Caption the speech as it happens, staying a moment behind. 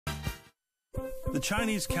The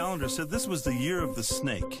Chinese calendar said this was the year of the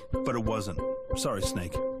snake, but it wasn't. Sorry,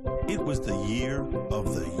 snake. It was the year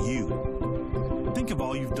of the you. Think of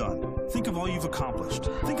all you've done. Think of all you've accomplished.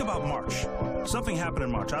 Think about March. Something happened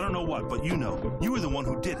in March. I don't know what, but you know. You were the one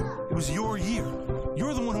who did it. It was your year.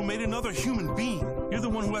 You're the one who made another human being. You're the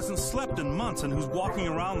one who hasn't slept in months and who's walking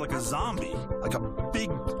around like a zombie. Like a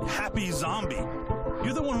big, happy zombie.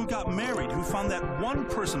 You're the one who got married, who found that one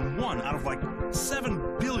person, one out of like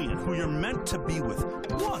 7 billion, who you're meant to be with.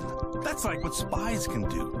 One. That's like what spies can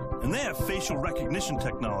do. And they have facial recognition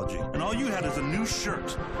technology. And all you had is a new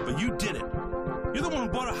shirt, but you did it. You're the one who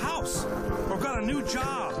bought a house, or got a new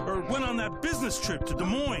job, or went on that business trip to Des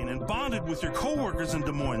Moines and bonded with your coworkers in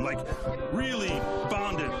Des Moines, like really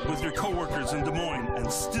bonded with your coworkers in Des Moines,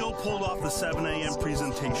 and still pulled off the 7 a.m.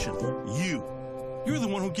 presentation. You're the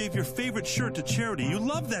one who gave your favorite shirt to charity. You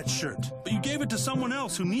loved that shirt, but you gave it to someone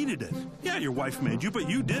else who needed it. Yeah, your wife made you, but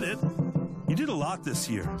you did it. You did a lot this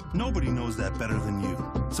year. Nobody knows that better than you.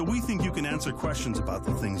 So we think you can answer questions about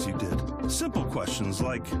the things you did. Simple questions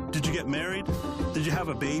like, did you get married? Did you have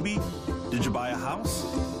a baby? Did you buy a house?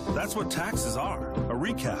 That's what taxes are, a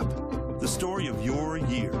recap. The story of your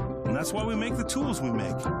year. And that's why we make the tools we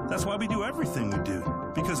make. That's why we do everything we do.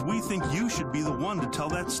 Because we think you should be the one to tell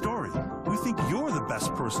that story. We think you're the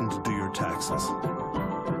best person to do your taxes.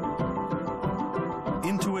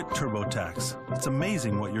 Intuit TurboTax. It's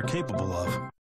amazing what you're capable of.